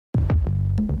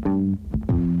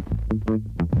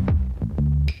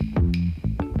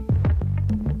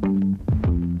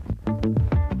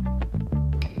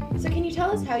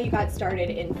you got started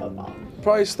in football.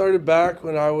 Probably started back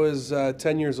when I was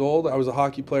 10 years old. I was a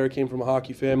hockey player, came from a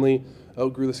hockey family,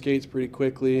 outgrew the skates pretty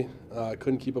quickly.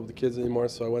 Couldn't keep up with the kids anymore,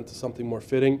 so I went to something more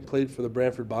fitting. Played for the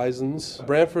Brantford Bisons.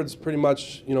 Brantford's pretty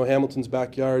much, Hamilton's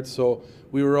backyard, so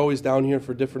we were always down here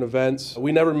for different events.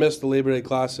 We never missed the Labor Day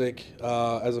Classic.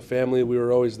 As a family, we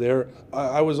were always there.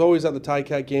 I was always at the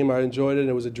Ticats game. I enjoyed it.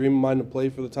 It was a dream of mine to play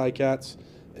for the Ticats,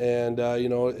 and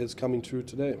it's coming true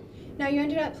today. Now, you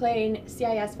ended up playing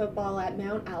CIS football at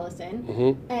Mount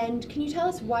Allison, and can you tell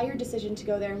us why your decision to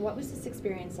go there and what was this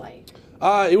experience like?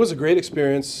 It was a great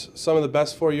experience. Some of the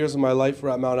best 4 years of my life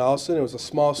were at Mount Allison. It was a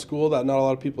small school that not a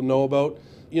lot of people know about.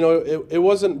 It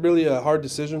wasn't really a hard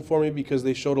decision for me because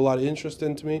they showed a lot of interest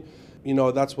into me.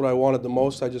 That's what I wanted the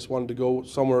most. I just wanted to go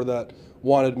somewhere that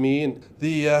wanted me. And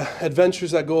the adventures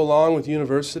that go along with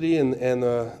university and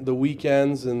the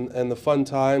weekends and the fun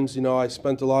times, I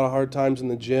spent a lot of hard times in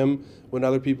the gym when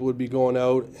other people would be going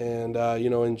out and,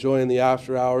 enjoying the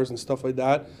after hours and stuff like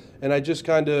that. And I just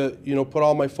kind of, put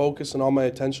all my focus and all my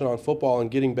attention on football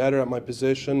and getting better at my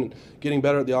position, getting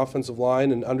better at the offensive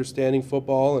line and understanding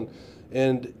football.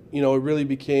 And it really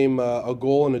became a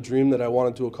goal and a dream that I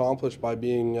wanted to accomplish by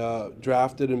being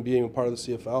drafted and being a part of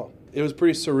the CFL. It was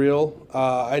pretty surreal.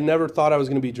 I never thought I was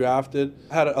going to be drafted.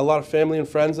 I had a lot of family and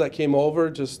friends that came over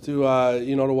just to,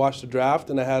 to watch the draft,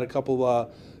 and I had a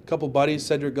couple buddies,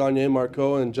 Cedric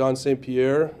Gagne-Marcoux and John St.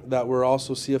 Pierre, that were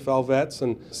also CFL vets.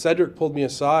 And Cedric pulled me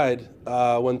aside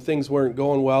when things weren't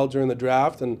going well during the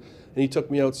draft, and he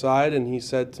took me outside and he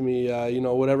said to me,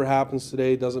 whatever happens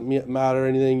today doesn't matter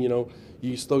anything.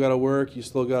 You still got to work. You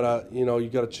still got to, you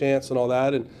got a chance and all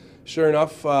that. And sure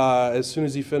enough, as soon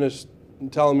as he finished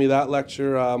telling me that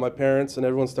lecture, my parents and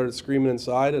everyone started screaming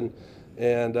inside,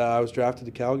 and I was drafted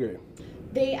to Calgary.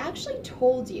 They actually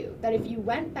told you that if you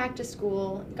went back to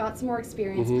school, got some more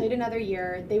experience, played another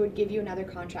year, they would give you another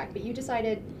contract, but you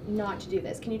decided not to do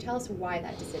this. Can you tell us why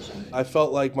that decision? I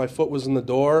felt like my foot was in the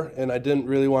door, and I didn't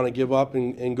really want to give up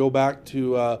and go back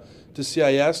to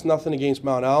CIS. Nothing against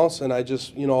Mount Allison. I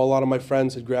just, a lot of my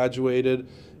friends had graduated,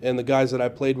 and the guys that I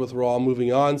played with were all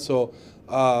moving on, so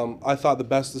I thought the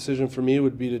best decision for me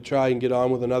would be to try and get on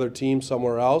with another team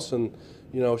somewhere else. And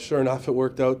sure enough, it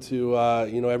worked out to,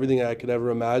 everything I could ever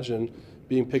imagine,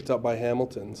 being picked up by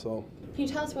Hamilton. So, can you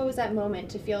tell us what was that moment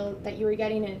to feel that you were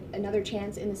getting another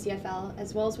chance in the CFL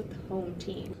as well as with the home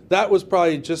team? That was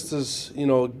probably just as,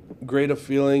 great a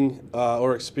feeling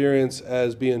or experience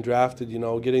as being drafted,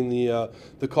 getting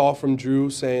the call from Drew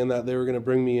saying that they were going to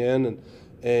bring me in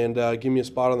and give me a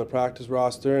spot on the practice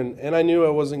roster. And I knew I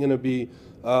wasn't going to be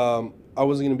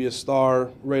a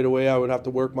star right away. I would have to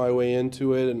work my way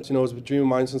into it. And, it was a dream of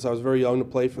mine since I was very young to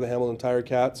play for the Hamilton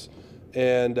Tiger-Cats.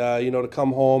 And, to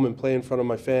come home and play in front of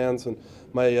my fans and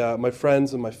my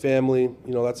friends and my family,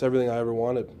 that's everything I ever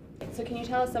wanted. So can you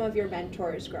tell us some of your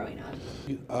mentors growing up?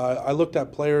 I looked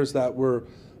at players that were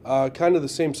kind of the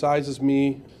same size as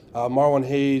me, Marwan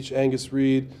Hage, Angus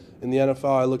Reid. In the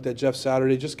NFL, I looked at Jeff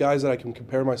Saturday, just guys that I can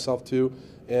compare myself to.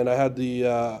 And I had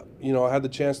the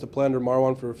chance to play under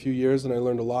Marwan for a few years, and I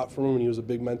learned a lot from him, and he was a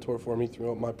big mentor for me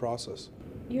throughout my process.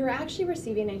 You're actually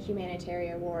receiving a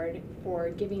humanitarian award for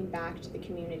giving back to the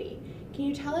community. Can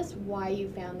you tell us why you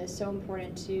found this so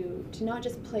important to not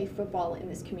just play football in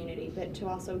this community, but to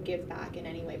also give back in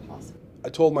any way possible? I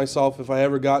told myself if I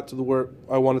ever got to the where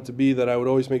I wanted to be, that I would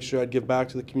always make sure I'd give back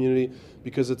to the community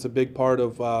because it's a big part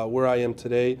of where I am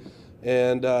today.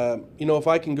 And, if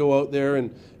I can go out there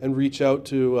and reach out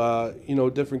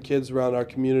to, different kids around our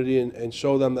community and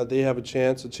show them that they have a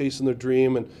chance of chasing their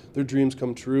dream and their dreams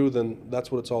come true, then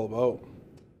that's what it's all about.